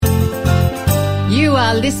You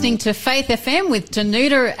are listening to Faith FM with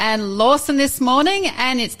Danuta and Lawson this morning,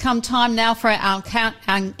 and it's come time now for our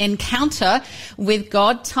encounter with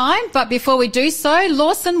God time. But before we do so,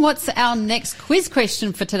 Lawson, what's our next quiz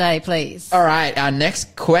question for today, please? All right, our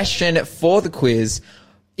next question for the quiz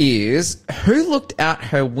is, who looked out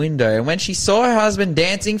her window and when she saw her husband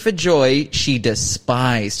dancing for joy, she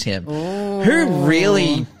despised him? Ooh. Who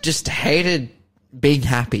really just hated being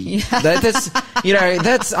happy? Yeah.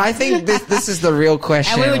 I think this is the real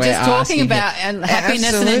question. And we were just talking about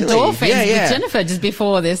happiness and endorphins with Jennifer just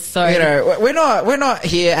before this. So we're not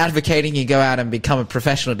here advocating you go out and become a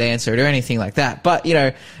professional dancer or do anything like that. But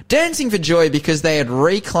dancing for joy because they had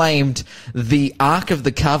reclaimed the Ark of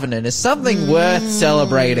the Covenant is something worth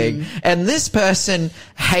celebrating. And this person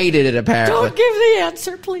hated it, apparently. Don't give the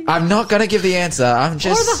answer, please. I'm not going to give the answer. I'm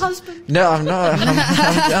just... Or the husband. No, I'm not.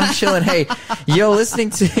 I'm chilling. Hey, you're listening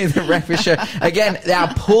to the Breakfast Show. Again,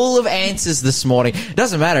 our pool of answers this morning. It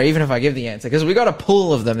doesn't matter even if I give the answer because we got a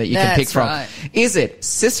pool of them that you can pick from. Right. Is it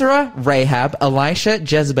Sisera, Rahab, Elisha,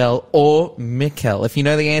 Jezebel, or Michal? If you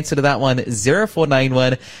know the answer to that one,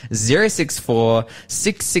 0491 064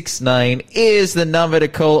 669 is the number to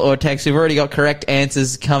call or text. We've already got correct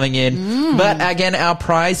answers coming in. But again, our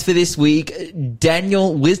prize for this week,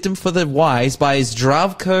 Daniel, Wisdom for the Wise by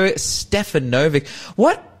Zdravko Stefanovic.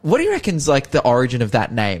 What do you reckon's like the origin of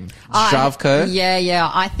that name? Zdravko? Yeah.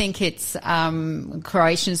 I think it's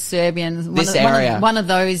Croatian, Serbian. One of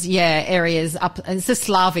those areas up. It's a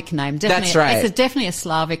Slavic name. Definitely, that's right. It's definitely a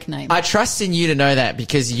Slavic name. I trust in you to know that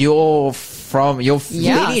because your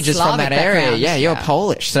lineage is from that area. Yeah, you're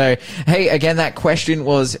Polish. So, hey, again, that question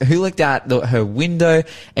was, who looked out her window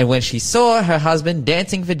and when she saw her husband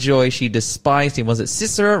dancing for joy, she despised him? Was it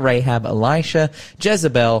Sisera, Rahab, Elisha,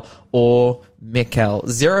 Jezebel, or Michal?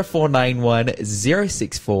 0491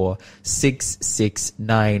 064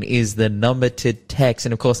 669 is the number to text.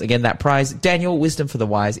 And of course, again, that prize, Daniel, Wisdom for the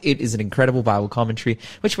Wise. It is an incredible Bible commentary,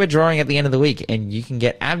 which we're drawing at the end of the week, and you can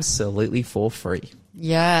get absolutely for free.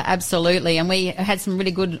 Yeah, absolutely. And we had some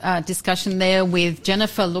really good discussion there with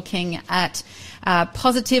Jennifer looking at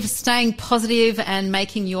staying positive and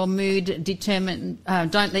making your mood determine.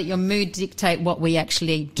 Don't let your mood dictate what we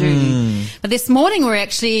actually do. But this morning we're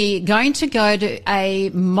actually going to go to a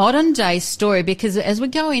modern day story because as we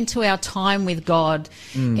go into our time with God,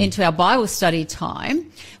 into our Bible study time,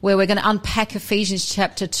 where we're going to unpack Ephesians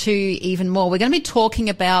chapter 2 even more, we're going to be talking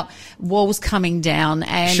about walls coming down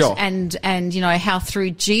and how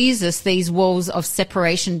through Jesus these walls of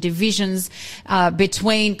separation, divisions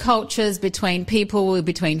between cultures, between people,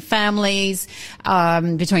 between families,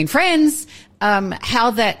 between friends,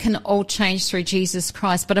 how that can all change through Jesus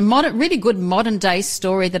Christ. But a really good modern day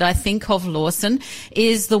story that I think of, Lawson,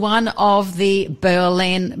 is the one of the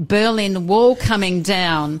Berlin Wall coming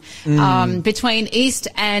down between East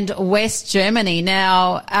and West Germany.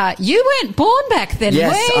 Now, you weren't born back then, were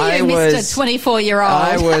you, Mr. 24-year-old?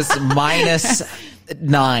 I was minus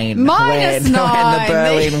 9 when the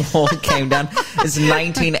Berlin Wall came down. It's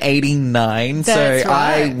 1989. That's so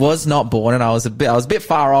right. I was not born, and I was a bit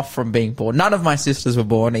far off from being born. None of my sisters were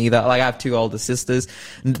born either. Like, I have 2 older sisters.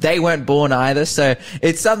 They weren't born either. So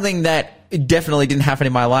it's something that it definitely didn't happen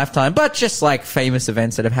in my lifetime, but just like famous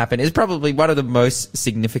events that have happened, is probably one of the most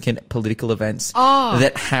significant political events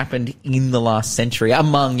that happened in the last century,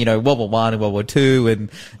 among, World War I and World War II and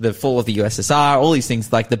the fall of the USSR, all these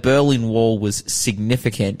things. Like, the Berlin Wall was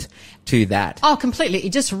significant to that. Oh, completely.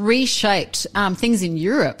 It just reshaped things in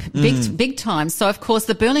Europe big time. So, of course,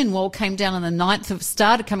 the Berlin Wall came down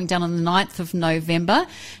started coming down on the 9th of November,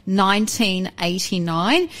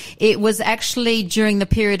 1989. It was actually during the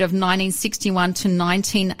period of 1961 to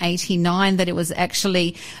 1989 that it was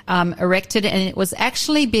actually erected, and it was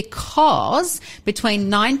actually because between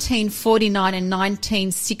 1949 and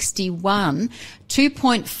 1961,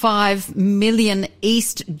 2.5 million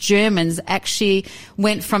East Germans actually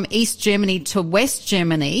went from East Germany to West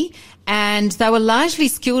Germany, and they were largely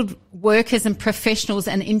skilled workers and professionals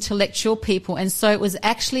and intellectual people. And so it was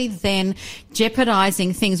actually then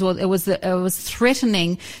jeopardizing things. Well, it was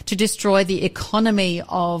threatening to destroy the economy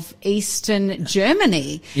of Eastern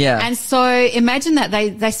Germany. Yeah. And so imagine that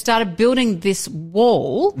they started building this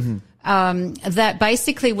wall. That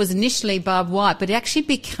basically was initially barbed wire, but it actually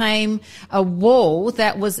became a wall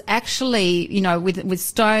that was actually, with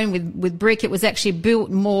stone, with brick. It was actually built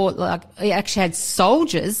more like, it actually had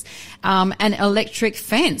soldiers, and electric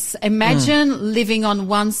fence. Imagine living on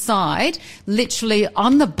one side, literally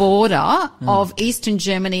on the border of Eastern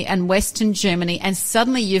Germany and Western Germany, and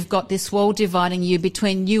suddenly you've got this wall dividing you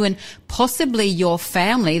between you and possibly your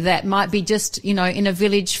family that might be just, you know, in a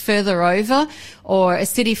village further over or a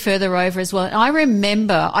city further over as well.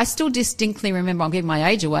 And I still distinctly remember, I'm giving my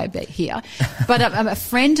age away a bit here, but a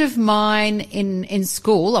friend of mine in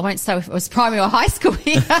school, I won't say if it was primary or high school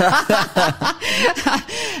here,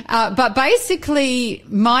 but basically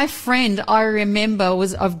my friend, I remember,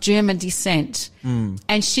 was of German descent.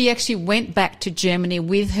 And she actually went back to Germany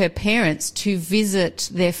with her parents to visit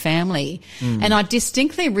their family. And I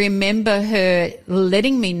distinctly remember her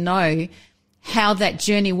letting me know how that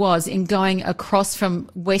journey was in going across from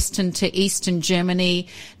Western to Eastern Germany,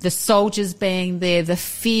 the soldiers being there, the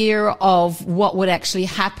fear of what would actually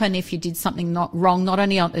happen if you did something not wrong, not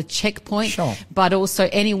only on the checkpoint, sure, but also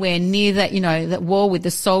anywhere near that, you know, that war with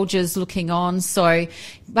the soldiers looking on. So,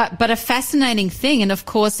 but a fascinating thing. And of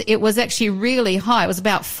course, it was actually really high. It was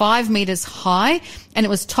about 5 meters high, and it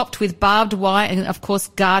was topped with barbed wire and of course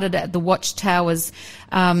guarded at the watchtowers,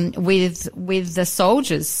 with the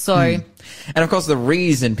soldiers. So, and of course, the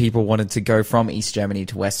reason people wanted to go from East Germany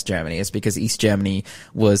to West Germany is because East Germany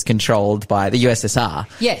was controlled by the USSR.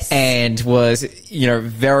 Yes. And was, you know,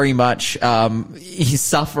 very much,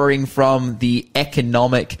 suffering from the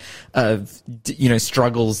economic, you know,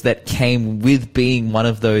 struggles that came with being one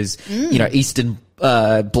of those, you know, Eastern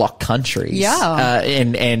bloc countries. Yeah.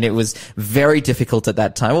 And it was very difficult at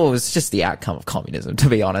that time. Well, it was just the outcome of communism, to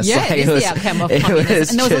be honest. Yeah, like, it is the outcome of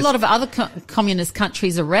communism. And there was a lot of other communist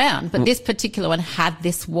countries around, but this particular one had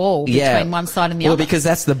this wall between one side and the other. Well, because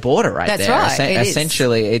that's the border right that's there. That's right.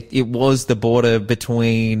 Essentially, it was the border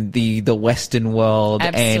between the Western world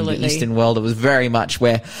and the Eastern world. It was very much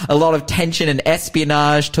where a lot of tension and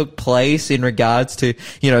espionage took place in regards to,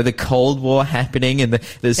 you know, the Cold War happening, and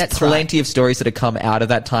there's plenty of stories that have come out of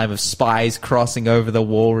that time of spies crossing over the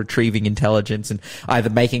wall, retrieving intelligence, and either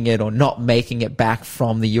making it or not making it back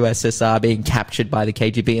from the USSR, being captured by the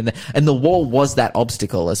KGB, and the wall was that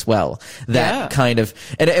obstacle as well. That kind of,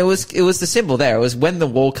 and it was the symbol there. It was when the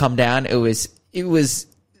wall come down. It was.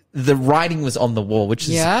 The writing was on the wall, which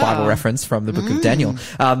is a Bible reference from the book of Daniel.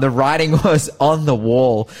 The writing was on the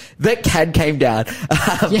wall. That CAD came down.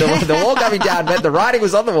 The wall coming down meant the writing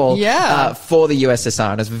was on the wall for the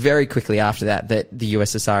USSR. And it was very quickly after that the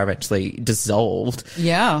USSR eventually dissolved.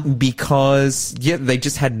 Yeah. Because, they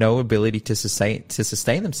just had no ability to sustain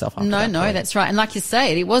themselves. No, that's right. And like you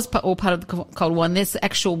say, it was all part of the Cold War. And this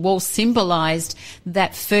actual wall symbolized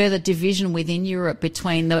that further division within Europe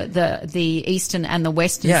between the Eastern and the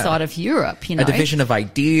Western side of Europe, you know. A division of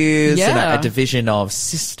ideas, and a division of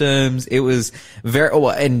systems. It was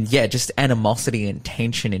just animosity and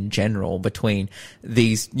tension in general between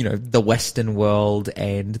these, you know, the Western world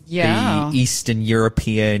and the Eastern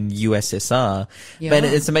European USSR. Yeah. But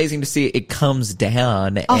it's amazing to see it comes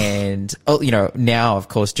down and, you know, now, of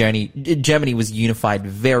course, Germany was unified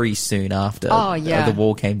very soon after the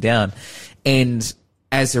wall came down. And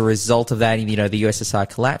as a result of that, you know, the USSR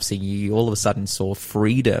collapsing, you all of a sudden saw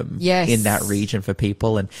freedom in that region for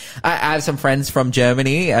people. And I have some friends from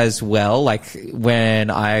Germany as well, like when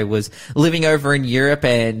I was living over in Europe,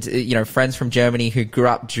 and, you know, friends from Germany who grew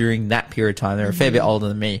up during that period of time. They're a fair bit older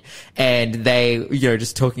than me. And they, you know,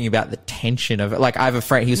 just talking about the tension of it. Like, I have a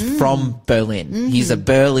friend, he's from Berlin. He's a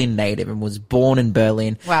Berlin native and was born in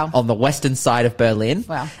Berlin on the western side of Berlin.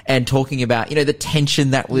 And talking about, you know, the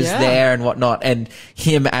tension that was there and whatnot. And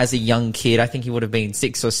him as a young kid, I think he would have been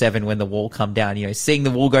 6 or 7 when the wall come down, you know, seeing the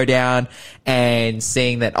wall go down and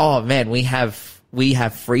seeing that, oh man, we have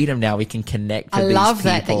freedom now. We can connect to these people. I love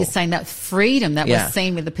that you're saying that freedom that was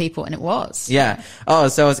seen with the people, and it was. Yeah. Oh,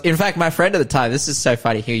 so it was, in fact, my friend at the time, this is so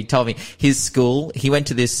funny. He told me his school, he went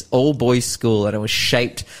to this all boys school, and it was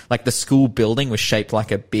shaped like the school building was shaped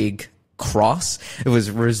like a big cross. It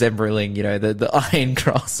was resembling, you know, the iron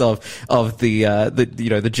cross of the you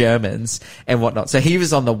know, the Germans and whatnot. So he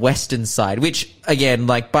was on the western side, which again,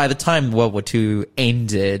 like by the time World War II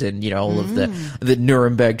ended and, you know, all of the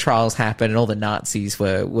Nuremberg trials happened and all the Nazis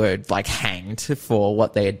were like hanged for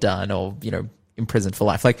what they had done, or, you know, imprisoned for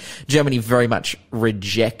life. Like, Germany very much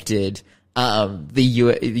rejected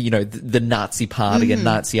the Nazi party and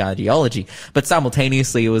Nazi ideology, but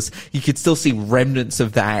simultaneously you could still see remnants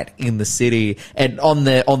of that in the city. And on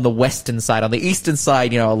the western side, on the eastern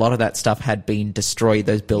side, you know, a lot of that stuff had been destroyed.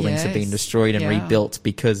 Those buildings had been destroyed and rebuilt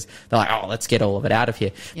because they're like, oh, let's get all of it out of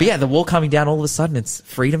here. But the wall coming down, all of a sudden it's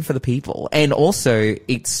freedom for the people. And also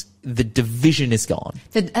it's the division is gone.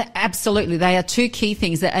 Absolutely. They are two key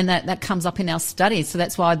things that comes up in our studies. So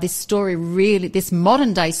that's why this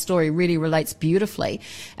modern day story really relates beautifully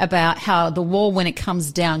about how the wall, when it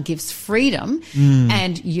comes down, gives freedom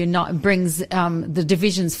and brings, the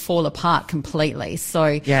divisions fall apart completely. So,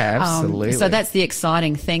 yeah, absolutely. So that's the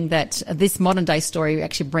exciting thing that this modern day story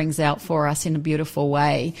actually brings out for us in a beautiful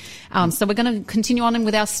way. So we're going to continue on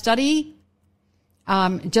with our study,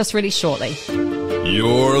 just really shortly.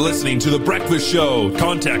 You're listening to The Breakfast Show.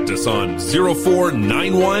 Contact us on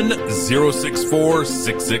 0491 064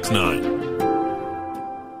 669.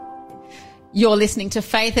 You're listening to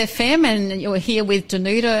Faith FM, and you're here with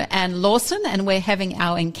Danuta and Lawson, and we're having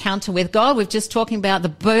our encounter with God. We've just talking about the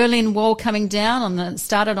Berlin Wall coming down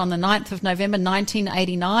started on the 9th of November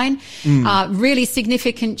 1989. Really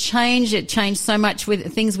significant change. It changed so much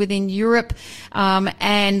with things within Europe,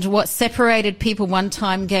 and what separated people one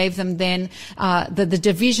time gave them then the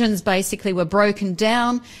divisions basically were broken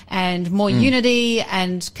down, and more unity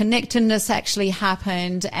and connectedness actually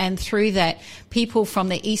happened, and through that, people from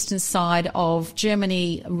the eastern side of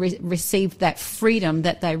Germany received that freedom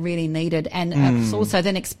that they really needed, and it's also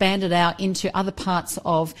then expanded out into other parts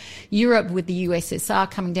of Europe with the USSR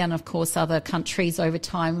coming down, of course, other countries over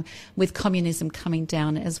time with communism coming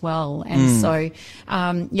down as well. And so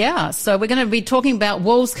we're going to be talking about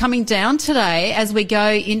walls coming down today as we go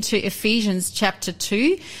into Ephesians chapter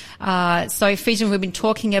 2. So Ephesians, we've been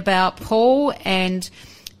talking about Paul and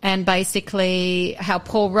basically how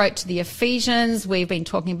Paul wrote to the Ephesians. We've been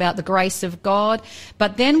talking about the grace of God.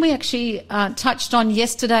 But then we actually touched on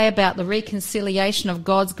yesterday about the reconciliation of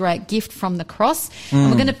God's great gift from the cross. And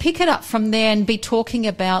we're going to pick it up from there and be talking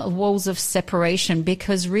about walls of separation,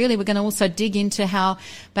 because really we're going to also dig into how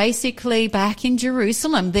basically back in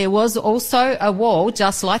Jerusalem there was also a wall,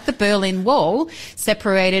 just like the Berlin Wall,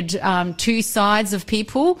 separated two sides of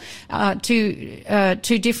people, two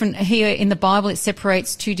different, here in the Bible it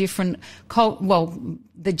separates two different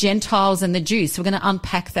the Gentiles and the Jews. So we're going to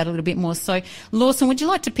unpack that a little bit more. So Lawson, would you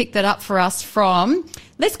like to pick that up for us from,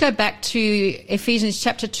 let's go back to Ephesians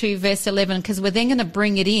chapter 2 verse 11, because we're then going to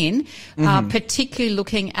bring it in, particularly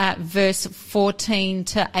looking at verse 14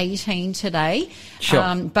 to 18 today.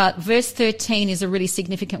 Sure. But verse 13 is a really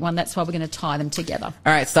significant one. That's why we're going to tie them together.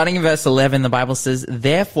 All right, starting in verse 11, the Bible says,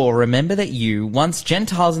 "Therefore remember that you, once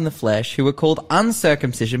Gentiles in the flesh, who were called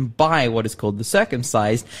uncircumcision by what is called the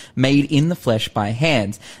circumcised, made in the flesh by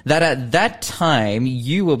hands, that at that time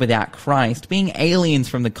you were without Christ, being aliens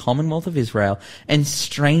from the commonwealth of Israel and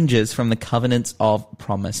strangers from the covenants of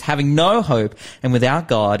promise, having no hope and without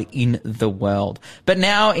God in the world. But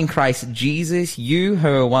now in Christ Jesus, you who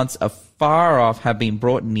were once afar off have been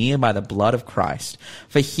brought near by the blood of Christ.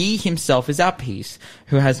 For he himself is our peace,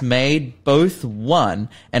 who has made both one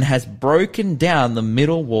and has broken down the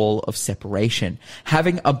middle wall of separation,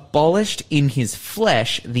 having abolished in his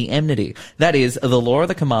flesh the enmity, that is, the law of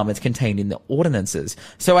the commandments contained in the ordinances,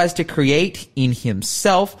 so as to create in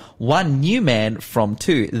himself one new man from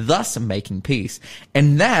two, thus making peace,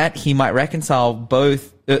 and that he might reconcile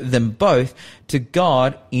them both to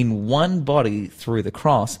God in one body through the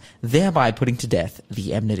cross, thereby putting to death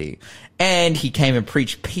the enmity. And he came and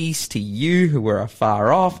preached peace to you who were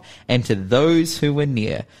afar off and to those who were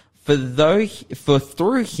near. For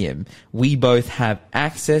through him we both have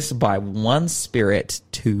access by one Spirit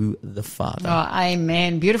to the Father." Oh,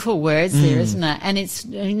 amen. Beautiful words there, isn't it? And it's,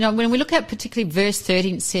 when we look at particularly verse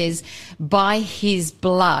 13, it says, "By his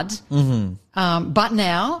blood, but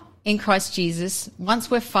now in Christ Jesus,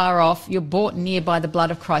 once we're far off, you're brought near by the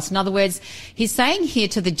blood of Christ." In other words, he's saying here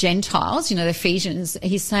to the Gentiles, the Ephesians,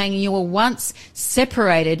 he's saying you were once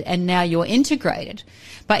separated and now you're integrated.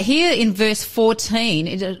 But here in verse 14,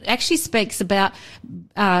 it actually speaks about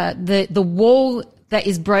the wall that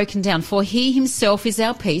is broken down. For he himself is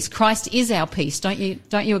our peace. Christ is our peace. Don't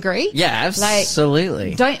you agree? Yeah,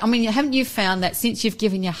 absolutely. Haven't you found that since you've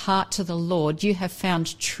given your heart to the Lord, you have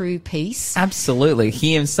found true peace? Absolutely.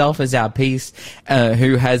 He himself is our peace,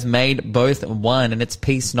 who has made both one, and it's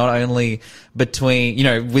peace not only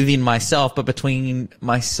between, within myself, but between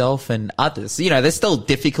myself and others. There's still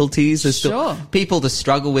difficulties. There's still people to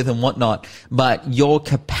struggle with and whatnot, but your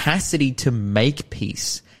capacity to make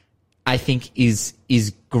peace, I think, is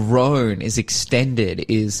grown, is extended,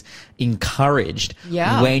 is encouraged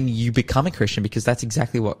when you become a Christian, because that's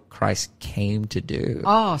exactly what Christ came to do.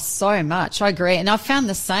 Oh, so much. I agree. And I've found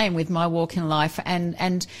the same with my walk in life,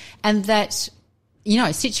 and that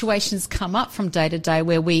situations come up from day to day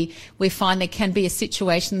where we find there can be a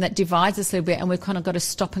situation that divides us a little bit, and we've kind of got to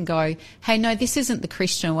stop and go, hey, no, this isn't the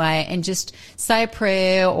Christian way, and just say a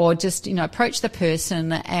prayer or just, approach the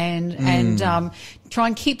person and try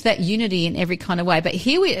and keep that unity in every kind of way. But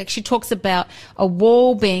here we actually talks about a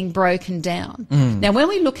wall being broken down. Now, when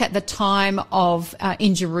we look at the time of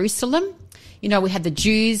in Jerusalem, we had the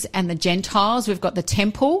Jews and the Gentiles. We've got the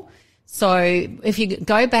temple. So if you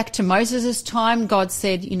go back to Moses' time, God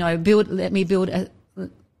said, let me build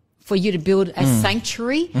for you to build a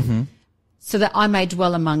sanctuary so that I may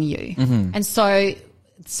dwell among you. And so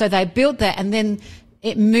they built that, and then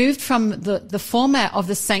it moved from the format of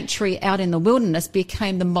the sanctuary out in the wilderness,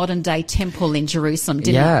 became the modern day temple in Jerusalem,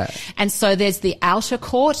 didn't it? And so there's the outer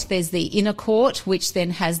court, there's the inner court, which then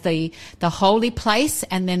has the holy place,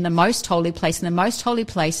 and then the most holy place. And the most holy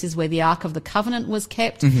place is where the Ark of the Covenant was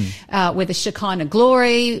kept, where the Shekinah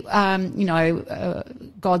glory,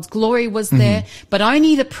 God's glory was there, but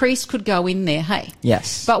only the priest could go in there, hey?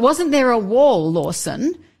 Yes. But wasn't there a wall,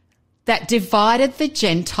 Lawson, that divided the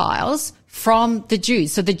Gentiles from the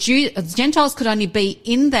Jews? So the Gentiles could only be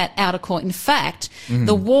in that outer court. In fact,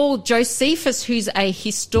 the wall, Josephus, who's a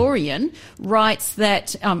historian, writes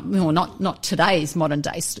that, not today's modern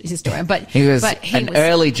day historian, but he was an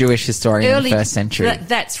early Jewish historian in the first century.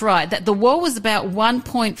 That's right. That the wall was about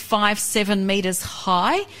 1.57 meters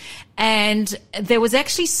high. And there was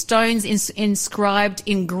actually stones inscribed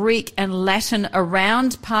in Greek and Latin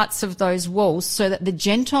around parts of those walls so that the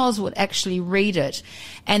Gentiles would actually read it.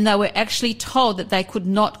 And they were actually told that they could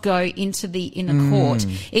not go into the inner court.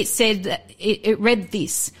 It said that it read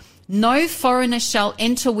this: no foreigner shall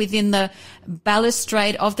enter within the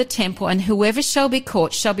balustrade of the temple, and whoever shall be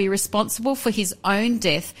caught shall be responsible for his own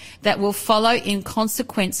death that will follow in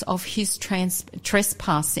consequence of his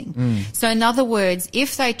trespassing. So in other words,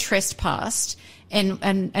 if they trespassed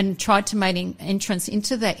and tried to make an entrance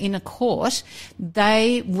into that inner court,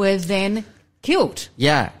 they were then killed.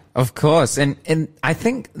 Yeah. Of course. And I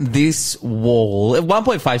think this wall,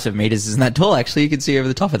 1.57 meters isn't that tall, actually. You can see over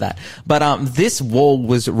the top of that. But this wall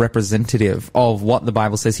was representative of what the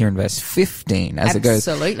Bible says here in verse 15, as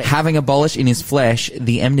Absolutely. It goes, having abolished in his flesh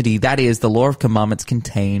the enmity, that is, the law of commandments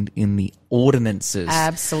contained in the ordinances.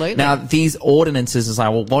 Absolutely. Now, these ordinances is like,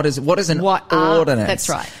 well, what is an ordinance? That's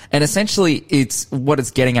right. And essentially, it's what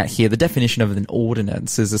it's getting at here. The definition of an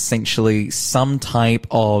ordinance is essentially some type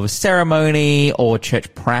of ceremony or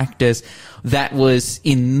church practice that was,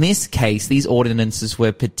 in this case, these ordinances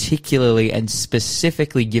were particularly and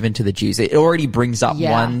specifically given to the Jews. It already brings up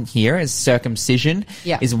one here, as circumcision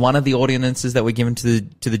is one of the ordinances that were given to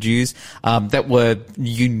the Jews that were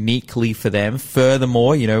uniquely for them.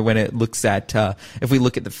 Furthermore, when it looks at, if we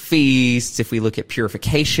look at the feasts, if we look at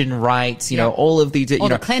purification rites, all of these,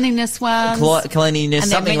 the cleanliness ones.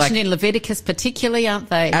 Cleanliness. And they're mentioned in Leviticus particularly, aren't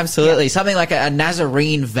they? Absolutely. Something like a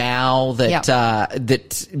Nazarene vow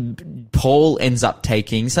that Paul ends up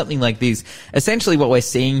taking, something like these. Essentially what we're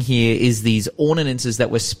seeing here is these ordinances that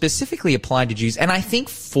were specifically applied to Jews, and I think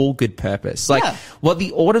for good purpose. What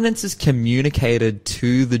the ordinances communicated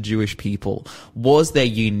to the Jewish people was their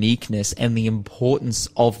uniqueness and the importance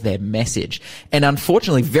of their message. And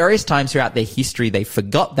unfortunately, various times throughout their history, they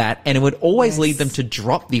forgot that, and it would always lead them to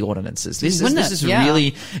drop the ordinances. This is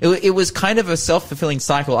really, it was kind of a self-fulfilling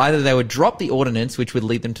cycle. Either they would drop the ordinance, which would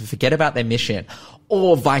lead them to forget about their mission,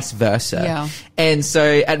 or vice versa. Yeah. And so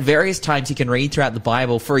at various times you can read throughout the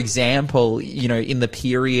Bible, for example, in the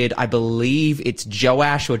period, I believe it's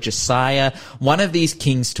Joash or Josiah, one of these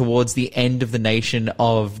kings towards the end of the nation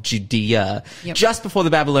of Judea, just before the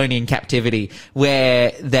Babylonian captivity,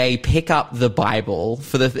 where they pick up the Bible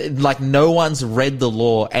no one's read the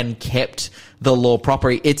law and kept the law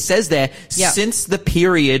properly. It says there, since the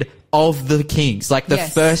period of the kings, like the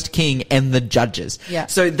first king and the judges. Yeah.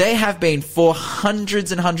 So they have been for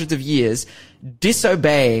hundreds and hundreds of years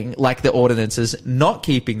disobeying the ordinances, not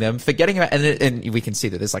keeping them, forgetting about, and we can see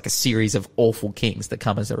that there's a series of awful kings that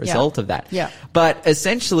come as a result of that. Yeah. But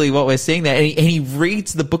essentially what we're seeing there, and he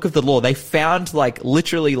reads the book of the law. They found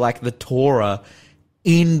literally the Torah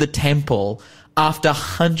in the temple after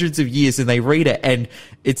hundreds of years, and they read it, and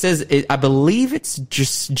it says, I believe it's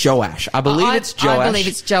just Joash. I believe it's Joash. I believe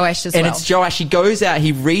it's Joash as well. And it's Joash. He goes out,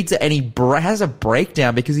 he reads it, and he has a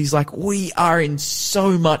breakdown because he's like, we are in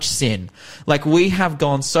so much sin. We have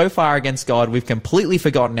gone so far against God. We've completely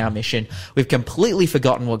forgotten our mission. We've completely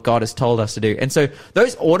forgotten what God has told us to do. And so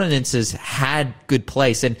those ordinances had good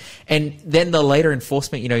place. And then the later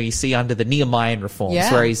enforcement, you see under the Nehemiah reforms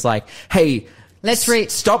where he's like, hey, let's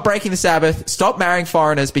read. Stop breaking the Sabbath. Stop marrying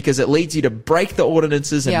foreigners because it leads you to break the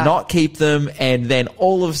ordinances and not keep them. And then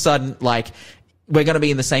all of a sudden, we're going to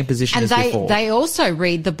be in the same position as before. They also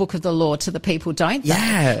read the book of the law to the people, don't they?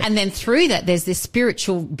 Yeah. And then through that, there's this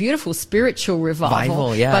beautiful spiritual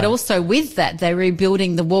revival. Yeah. But also with that, they're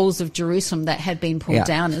rebuilding the walls of Jerusalem that had been pulled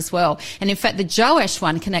down as well. And in fact, the Joash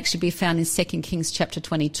one can actually be found in 2 Kings chapter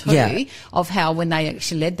 22 of how when they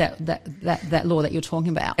actually led that law that you're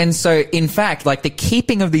talking about. And so, in fact, like the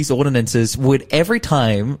keeping of these ordinances would every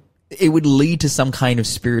time it would lead to some kind of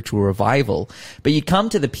spiritual revival. But you come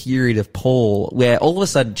to the period of Paul where all of a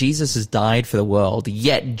sudden Jesus has died for the world,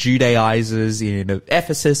 yet Judaizers in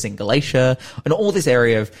Ephesus and Galatia and all this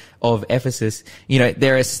area of Ephesus,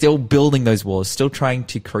 they're still building those walls, still trying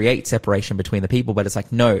to create separation between the people. But it's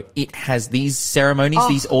like, no, it has these ceremonies,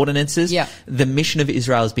 these ordinances. Yeah. The mission of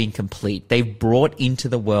Israel has been complete. They've brought into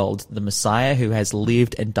the world the Messiah who has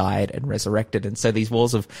lived and died and resurrected. And so these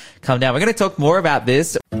walls have come down. We're going to talk more about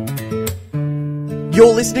this.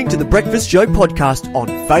 You're listening to the Breakfast Show podcast on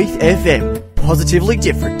Faith FM. Positively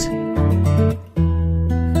different.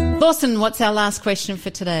 Lawson, what's our last question for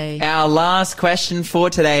today? Our last question for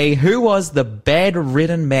today. Who was the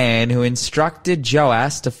bedridden man who instructed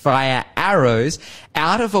Joash to fire arrows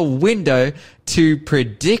out of a window to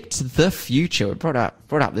predict the future? We brought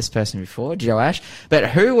up this person before, Joash.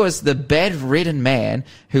 But who was the bedridden man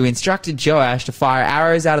who instructed Joash to fire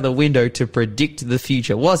arrows out of the window to predict the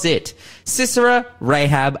future? Was it Sisera,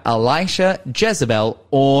 Rahab, Elisha, Jezebel,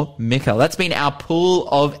 or Michal? That's been our pool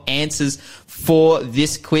of answers for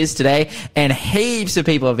this quiz today, and heaps of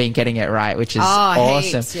people have been getting it right, which is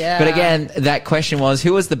awesome. Heaps, yeah. But again, that question was,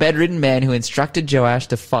 who was the bedridden man who instructed Joash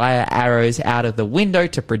to fire arrows out of the window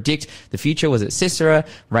to predict the future? Was it Sisera,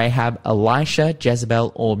 Rahab, Elisha,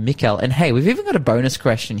 Jezebel, or Michal? And hey, we've even got a bonus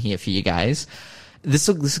question here for you guys. This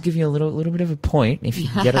will give you a little bit of a point if you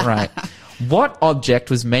can get it right. What object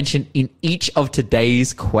was mentioned in each of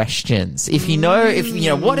today's questions? If you know,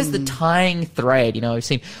 what is the tying thread? We've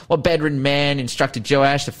seen what bedridden man instructed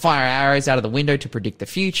Joash to fire arrows out of the window to predict the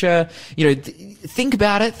future. Think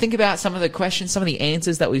about it. Think about some of the questions, some of the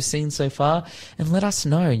answers that we've seen so far, and let us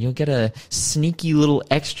know. And you'll get a sneaky little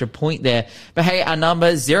extra point there. But hey, our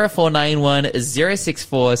number 0491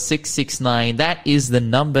 064 669. That is the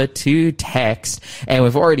number to text, and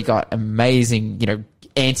we've already got amazing,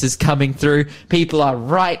 answers coming through. People are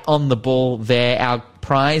right on the ball there. Our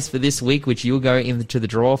prize for this week, which you'll go into the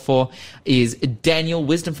draw for, is Daniel,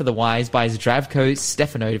 Wisdom for the Wise by Zdravko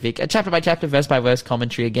Stefanovic, a chapter by chapter, verse by verse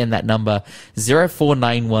commentary. Again, that number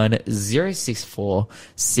 0491 064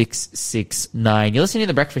 669. You're listening to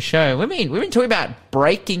The Breakfast Show. We've been talking about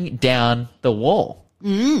breaking down the wall.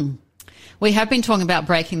 We have been talking about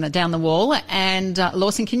breaking down the wall. And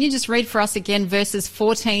Lawson, can you just read for us again verses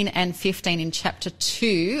 14 and 15 in chapter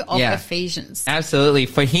 2 of Ephesians? Absolutely.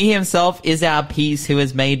 For he himself is our peace, who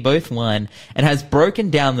has made both one and has broken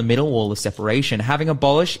down the middle wall of separation, having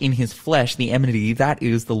abolished in his flesh the enmity, that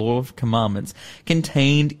is the law of commandments,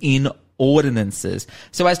 contained in ordinances,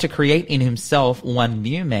 so as to create in himself one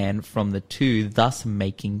new man from the two, thus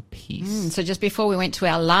making peace. So just before we went to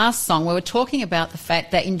our last song, we were talking about the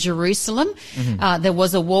fact that in Jerusalem, there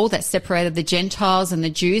was a wall that separated the Gentiles and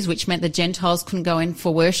the Jews, which meant the Gentiles couldn't go in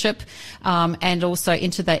for worship, and also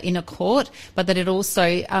into the inner court, but that it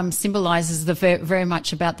also symbolizes very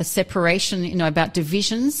much about the separation, about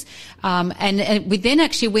divisions. And we then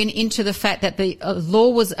actually went into the fact that the law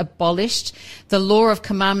was abolished, the law of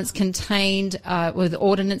commandments contained with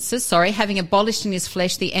ordinances, having abolished in his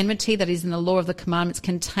flesh the enmity that is in the law of the commandments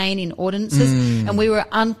contained in ordinances. And we were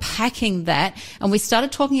unpacking that, and we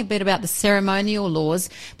started talking a bit about the ceremonial laws.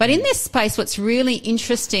 But in this space, what's really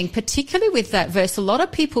interesting, particularly with that verse, a lot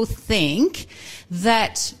of people think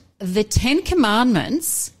that the 10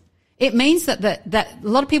 Commandments, it means that a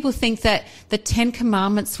lot of people think that the 10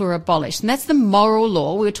 Commandments were abolished. And that's the moral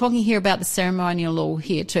law. We were talking here about the ceremonial law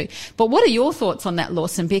here too. But what are your thoughts on that,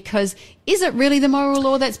 Lawson? Because is it really the moral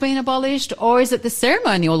law that's been abolished, or is it the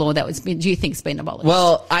ceremonial law that do you think has been abolished?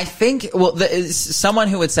 Well, I think, someone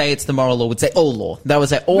who would say it's the moral law would say all law. That would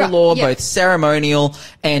say all law, both ceremonial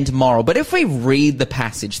and moral. But if we read the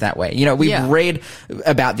passage that way, we've read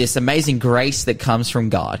about this amazing grace that comes from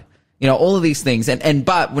God. All of these things.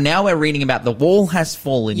 But now we're reading about the wall has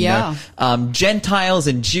fallen. Gentiles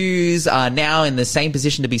and Jews are now in the same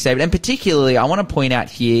position to be saved. And particularly, I want to point out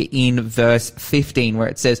here in verse 15 where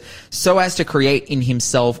it says, so as to create in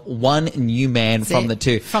himself one new man from the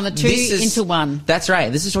two. From the two into one. That's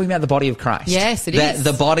right. This is talking about the body of Christ. Yes, it is.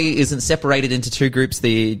 The body isn't separated into two groups.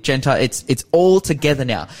 The Gentile, it's all together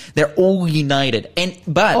now. They're all united.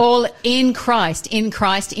 But all in Christ is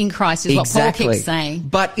what Paul keeps saying.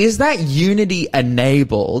 But is that that unity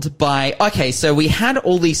enabled by, okay, so we had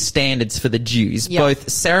all these standards for the Jews, both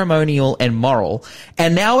ceremonial and moral,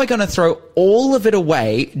 and now we're going to throw all of it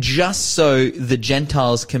away just so the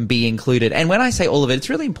Gentiles can be included. And when I say all of it, it's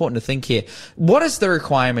really important to think here. What is the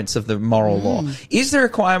requirements of the moral law? Is there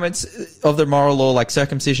requirements of the moral law like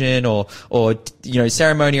circumcision or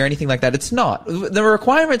ceremony or anything like that? It's not. The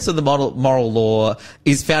requirements of the moral law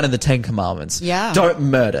is found in the 10 Commandments. Yeah. Don't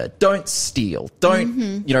murder. Don't steal.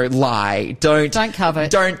 Don't, lie. Don't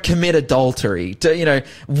covet. Don't commit adultery.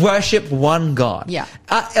 Worship one God. Yeah.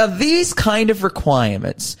 Are these kind of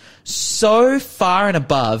requirements so far and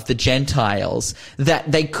above the Gentiles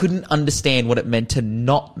that they couldn't understand what it meant to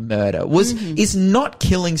not murder? Is not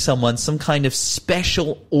killing someone some kind of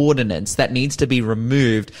special ordinance that needs to be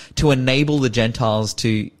removed to enable the Gentiles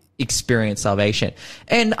to experience salvation?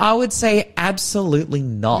 And I would say absolutely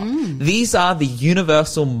not. These are the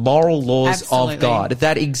universal moral laws of God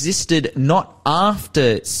that existed not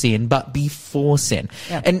after sin but before sin.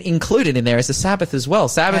 And included in there is the Sabbath as well.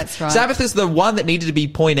 Sabbath is the one that needed to be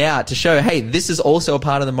pointed out to show, hey, this is also a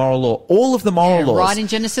part of the moral law. All of the moral laws. Right in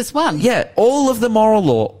Genesis 1. Yeah, all of the moral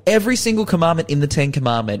law, every single commandment in the 10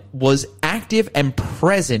 Commandments was active and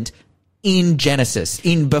present in Genesis,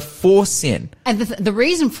 in before sin. And the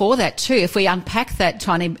reason for that too, if we unpack that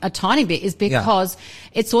a tiny bit, is because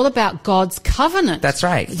it's all about God's covenant. That's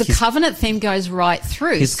right. The covenant theme goes right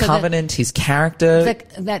through. His covenant, his character.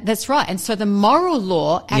 That's right. And so the moral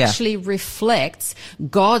law actually reflects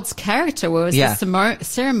God's character, whereas the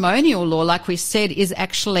ceremonial law, like we said, is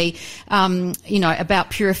actually,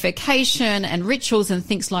 about purification and rituals and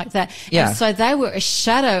things like that. Yeah. And so they were a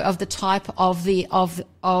shadow of the type of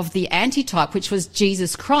the antitype, which was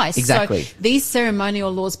Jesus Christ. Exactly. So these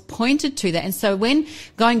ceremonial laws pointed to that. And so when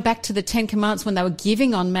going back to the 10 Commandments, when they were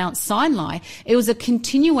giving on Mount Sinai, it was a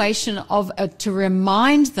continuation of to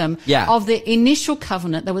remind them of the initial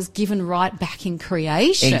covenant that was given right back in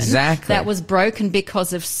creation. Exactly. That was broken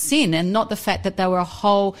because of sin, and not the fact that they were a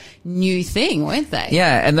whole new thing, weren't they?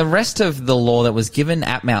 Yeah, and the rest of the law that was given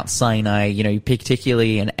at Mount Sinai,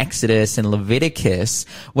 particularly in Exodus and Leviticus,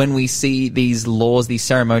 when we see these laws, these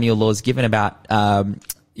ceremonial laws given about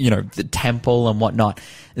the temple and whatnot,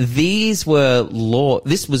 this was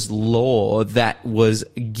law that was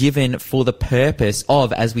given for the purpose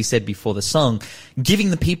of, as we said before the song,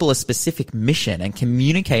 giving the people a specific mission and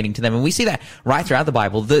communicating to them. And we see that right throughout the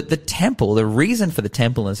Bible. The temple, the reason for the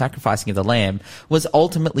temple and sacrificing of the lamb was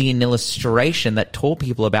ultimately an illustration that taught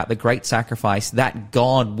people about the great sacrifice that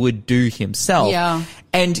God would do himself. Yeah.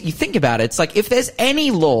 And you think about it, it's like if there's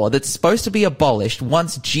any law that's supposed to be abolished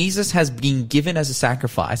once Jesus has been given as a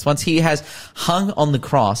sacrifice, once he has hung on the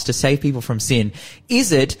cross to save people from sin,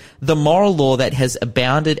 is it the moral law that has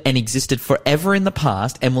abounded and existed forever in the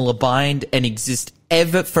past and will abide and exist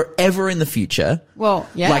forever in the future? Well,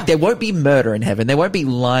 yeah. Like there won't be murder in heaven. There won't be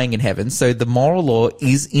lying in heaven. So the moral law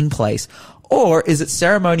is in place. Or is it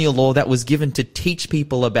ceremonial law that was given to teach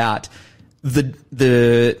people about the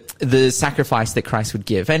sacrifice that Christ would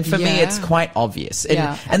give? And for me, it's quite obvious.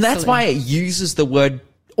 And that's why it uses the word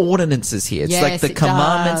ordinances here. It's like the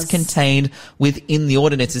commandments contained within the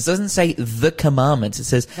ordinances. It doesn't say the commandments. It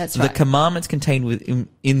says the commandments contained within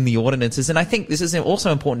the ordinances. And I think this is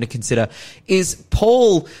also important to consider. Is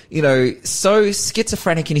Paul, so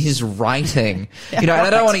schizophrenic in his writing? And I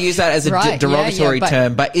don't want to use that as a derogatory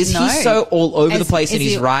term, but is he so all over the place in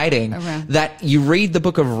his writing that you read the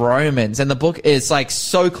book of Romans and the book is like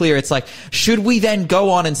so clear. It's like, should we then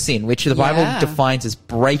go on and sin, which the Bible defines as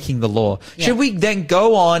breaking the law? Should we then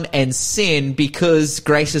go on and sin because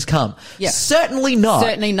grace has come? Certainly not.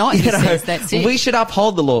 Certainly not. He says that's it. We should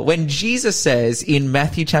uphold the law. When Jesus says in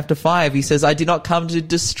Matthew chapter 5, he says, I did not come to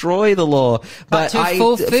destroy the law, but to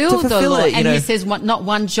fulfill the law. It, and he says not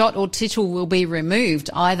one jot or tittle will be removed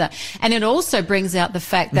either. And it also brings out the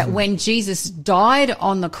fact that when Jesus died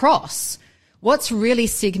on the cross, what's really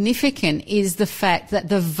significant is the fact that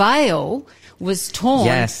the veil was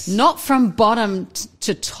torn, not from bottom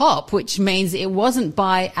to top, which means it wasn't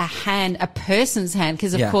by a person's hand,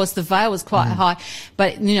 because of course the veil was quite high,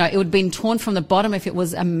 but it would have been torn from the bottom if it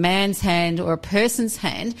was a man's hand or a person's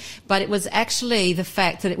hand, but it was actually the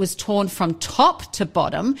fact that it was torn from top to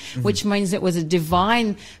bottom, which means it was a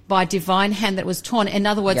divine hand that was torn. In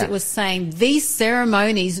other words, it was saying these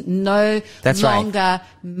ceremonies no longer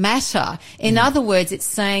matter. In other words, it's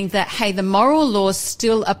saying that, hey, the moral laws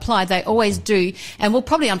still apply. They always do. And we'll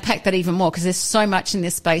probably unpack that even more because there's so much in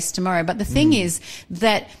this space tomorrow. But the thing is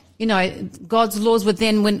that God's laws were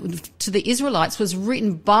then, when to the Israelites, was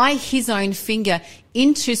written by his own finger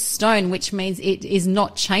into stone, which means it is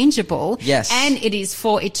not changeable. Yes. And it is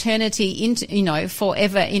for eternity,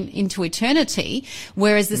 forever into eternity.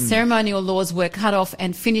 Whereas the ceremonial laws were cut off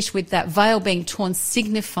and finished with that veil being torn,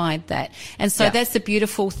 signified that. And so that's the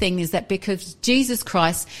beautiful thing, is that because Jesus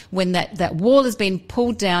Christ, when that wall has been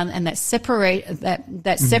pulled down and that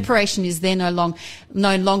separation is there no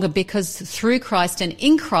longer, because through Christ and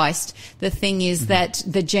in Christ, the thing is that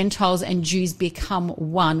the Gentiles and Jews become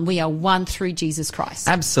one. We are one through Jesus Christ.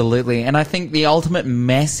 Absolutely. And I think the ultimate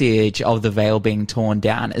message of the veil being torn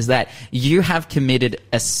down is that you have committed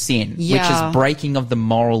a sin, which is breaking of the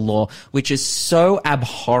moral law, which is so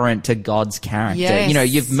abhorrent to God's character.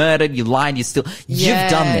 Yes. You've murdered, you lied, you've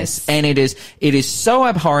done this. And it is so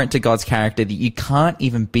abhorrent to God's character that you can't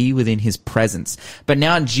even be within his presence. But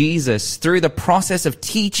now Jesus, through the process of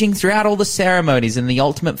teaching throughout all the ceremonies and the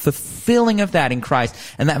ultimate fulfilling of that in Christ,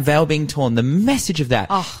 and that veil being torn, the message of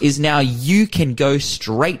that is now you can go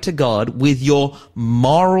straight to God with your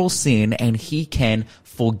moral sin and he can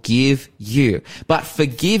forgive you. But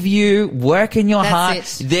forgive you, work in your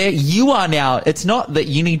heart. There you are now. It's not that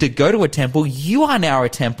you need to go to a temple. You are now a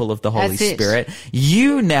temple of the Holy Spirit.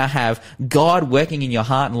 You now have God working in your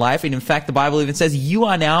heart and life. And in fact, the Bible even says you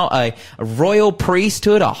are now a royal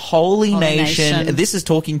priesthood, a holy nation. This is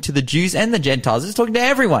talking to the Jews and the Gentiles. This is talking to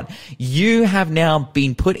everyone. You have now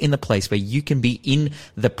been put in the place where you can be in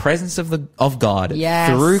the presence of God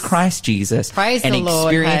through Christ Jesus and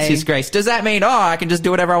experience his grace. Does that mean, I can just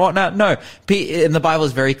do whatever I want? No. And the Bible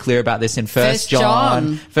is very clear about this in 1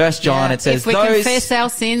 John. It says, if we confess our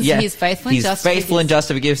sins, he is faithful and just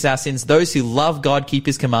to forgive us our sins. Those who love God keep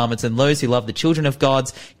his commandments, and those who love the children of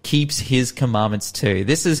God keeps his commandments too.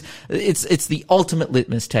 It's the ultimate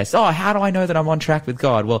litmus test. How do I know that I'm on track with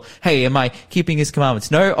God? Well, hey, am I keeping his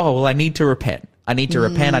commandments? No. I need to repent. I need to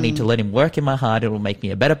repent. I need to let him work in my heart. It will make me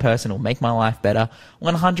a better person. It will make my life better.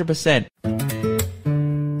 100%.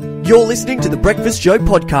 You're listening to the Breakfast Show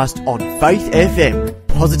podcast on Faith FM.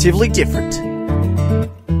 Positively different.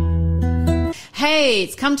 Hey,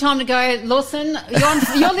 it's come time to go, Lawson.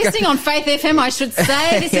 You're listening on Faith FM, I should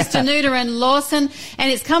say. This is Danuta and Lawson,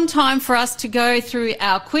 and it's come time for us to go through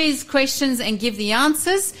our quiz questions and give the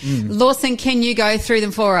answers. Lawson, can you go through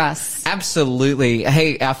them for us? Absolutely.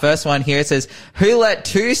 Hey, our first one here, it says, who let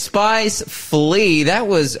two spies flee? That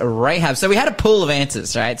was Rahab. So we had a pool of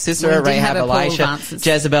answers, right? Sisera, Rahab, Elisha,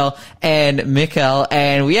 Jezebel, and Michal.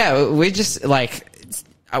 And we're just like...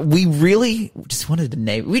 we really just wanted to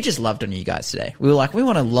name. We just loved on you guys today. We were like, we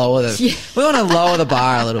want to lower the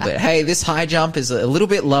bar a little bit. Hey, this high jump is a little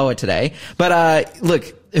bit lower today. But look,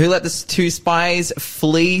 who let the two spies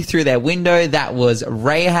flee through their window? That was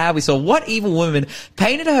Rahab. We saw what evil woman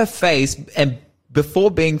painted her face and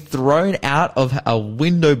before being thrown out of a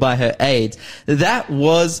window by her aides. That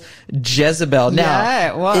was Jezebel.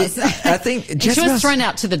 Now, it was. I think she was thrown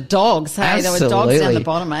out to the dogs. Hey, absolutely. There were dogs down the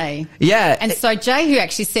bottom, Yeah. And so Jehu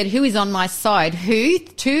actually said, who is on my side? Who?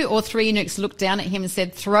 2 or 3 eunuchs looked down at him and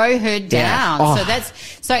said, throw her down.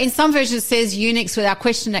 So in some versions it says eunuchs, with our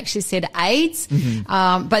question actually said aides.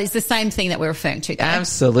 But it's the same thing that we're referring to.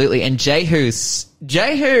 Absolutely. And Jehu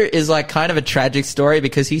is like kind of a tragic story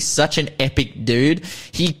because he's such an epic dude.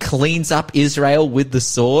 He cleans up Israel with the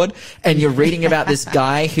sword, and you're reading about this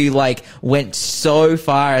guy who like went so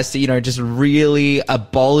far as to, just really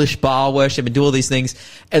abolish Baal worship and do all these things.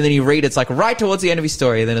 And then you read, it's like right towards the end of his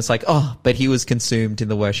story. And then it's like, but he was consumed in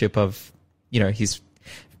the worship of, his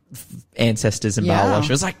ancestors and Baal worship.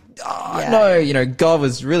 It was like, no, God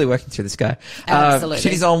was really working through this guy. Absolutely.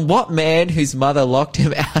 She's on what man whose mother locked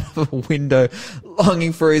him out of a window,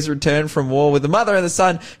 longing for his return from war, with the mother and the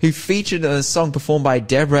son who featured in a song performed by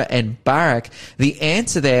Deborah and Barak. The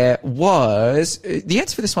answer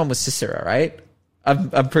for this one was Sisera, right?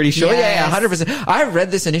 I'm pretty sure. Yes. Yeah, 100%. I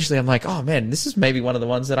read this initially. I'm like, oh man, this is maybe one of the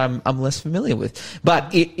ones that I'm less familiar with.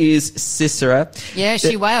 But it is Sisera. Yeah,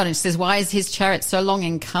 she wailed and she says, why is his chariot so long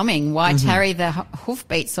in coming? Why tarry the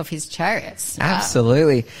hoofbeats of his chariots?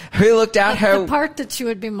 Absolutely. Who looked out her... The part that you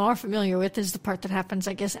would be more familiar with is the part that happens,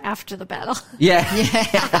 I guess, after the battle. Yeah,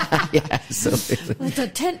 absolutely. With a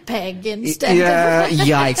tent peg instead. Yeah,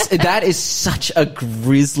 yikes. That is such a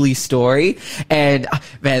grisly story. And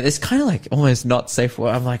man, it's kind of like almost not safe word.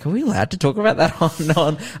 I'm like, are we allowed to talk about that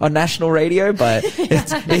on national radio? But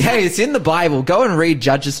it's in the Bible. Go and read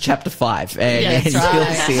Judges chapter 5 and you'll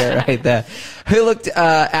see it right there. Who looked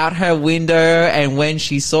out her window, and when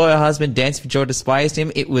she saw her husband dance for joy, despised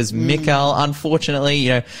him? It was Michal.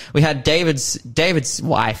 Unfortunately, we had David's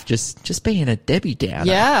wife just being a Debbie Downer.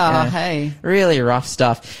 Yeah, hey. Really rough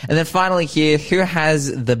stuff. And then finally here, who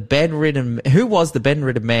was the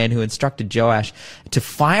bedridden man who instructed Joash to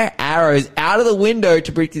fire arrows out of the window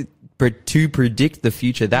to predict the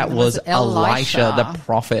future? That was Elisha, the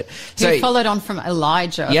prophet. He followed on from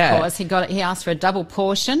Elijah, of course. He asked for a double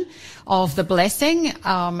portion of the blessing.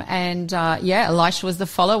 Elisha was the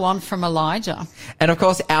follow-on from Elijah. And of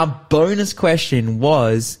course, our bonus question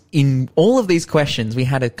was, in all of these questions, we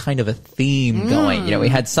had a kind of a theme going. We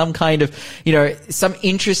had some kind of, some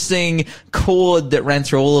interesting chord that ran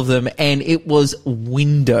through all of them, and it was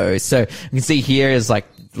window. So you can see here is like,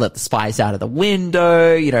 let the spies out of the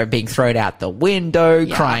window, being thrown out the window,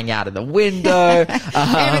 crying out of the window.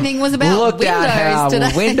 Everything was about looked windows out today.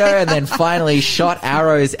 our window, and then finally shot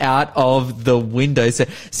arrows out of the window. So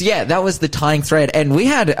yeah, that was the tying thread. And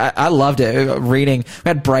I loved it reading. We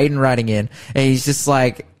had Braden writing in, and he's just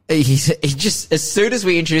like, he just, as soon as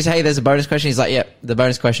we introduced, hey, there's a bonus question, he's like, yep, the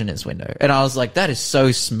bonus question is window. And I was like, that is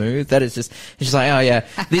so smooth. That is just, he's just like, oh yeah,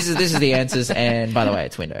 this is the answers. And by the way,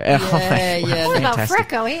 it's window. And What about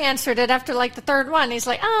Frecko? He answered it after like the third one. He's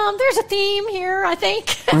like, there's a theme here, I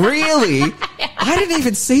think. Really? I didn't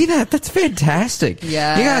even see that. That's fantastic.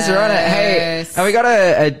 Yeah. You guys are on it. Hey, and we got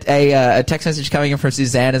a text message coming in from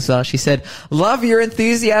Suzanne as well. She said, love your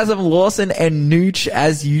enthusiasm, Lawson and Nooch,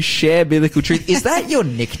 as you share biblical truth. Is that your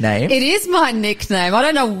nickname? It is my nickname. I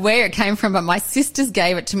don't know where it came from, but my sisters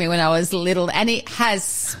gave it to me when I was little, and it has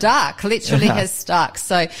stuck, literally has stuck.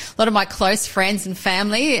 So a lot of my close friends and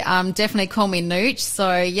family definitely call me Nooch.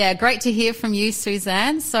 So yeah, great to hear from you,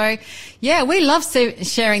 Suzanne. So yeah, we love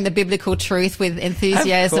sharing the biblical truth with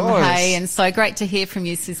enthusiasm, hey, and so great to hear from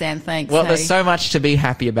you, Suzanne. Thanks. Well, there's so much to be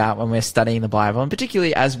happy about when we're studying the Bible, and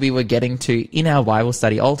particularly as we were getting to, in our Bible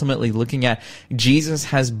study, ultimately looking at Jesus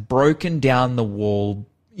has broken down the wall,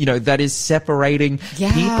 that is separating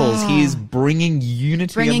peoples. He is bringing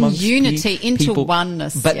unity amongst into people.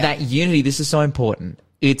 Oneness. But that unity, this is so important.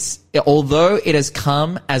 Although it has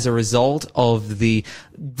come as a result of the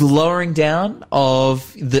lowering down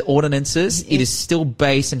of the ordinances, it is still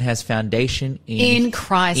based and has foundation in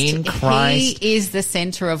Christ. In Christ. He is the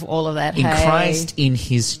center of all of that. In Christ, in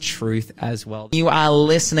his truth as well. You are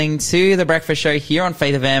listening to The Breakfast Show here on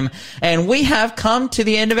Faith FM, and we have come to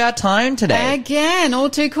the end of our time today. Again,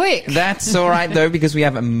 all too quick. That's all right, though, because we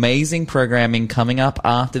have amazing programming coming up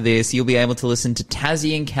after this. You'll be able to listen to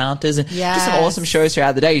Tassie Encounters and just some awesome shows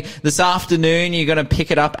throughout the day. This afternoon, you're going to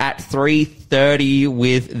pick it up at 3:30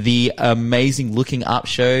 with the amazing Looking Up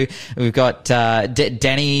show. We've got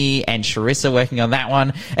Danny and Sharissa working on that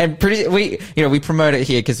one, and we promote it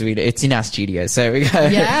here because it's in our studio. So we go.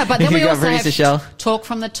 Yeah, but then we also have Talk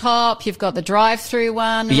from the Top. You've got the drive-through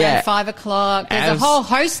one around 5 o'clock. There's a whole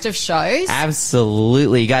host of shows.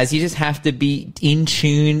 Absolutely, guys. You just have to be in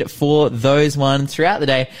tune for those ones throughout the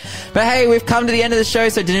day. But hey, we've come to the end of the show.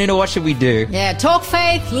 So Danuta, what should we do? Yeah, talk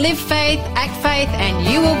faith, live faith, act faith, and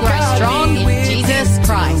you will grow strong in Jesus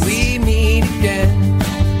Christ. We meet again.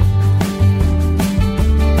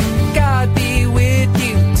 God be with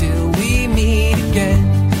you till we meet again.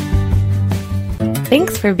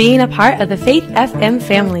 Thanks for being a part of the Faith FM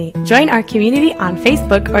family. Join our community on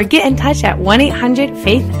Facebook or get in touch at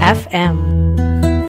 1-800-FAITH-FM.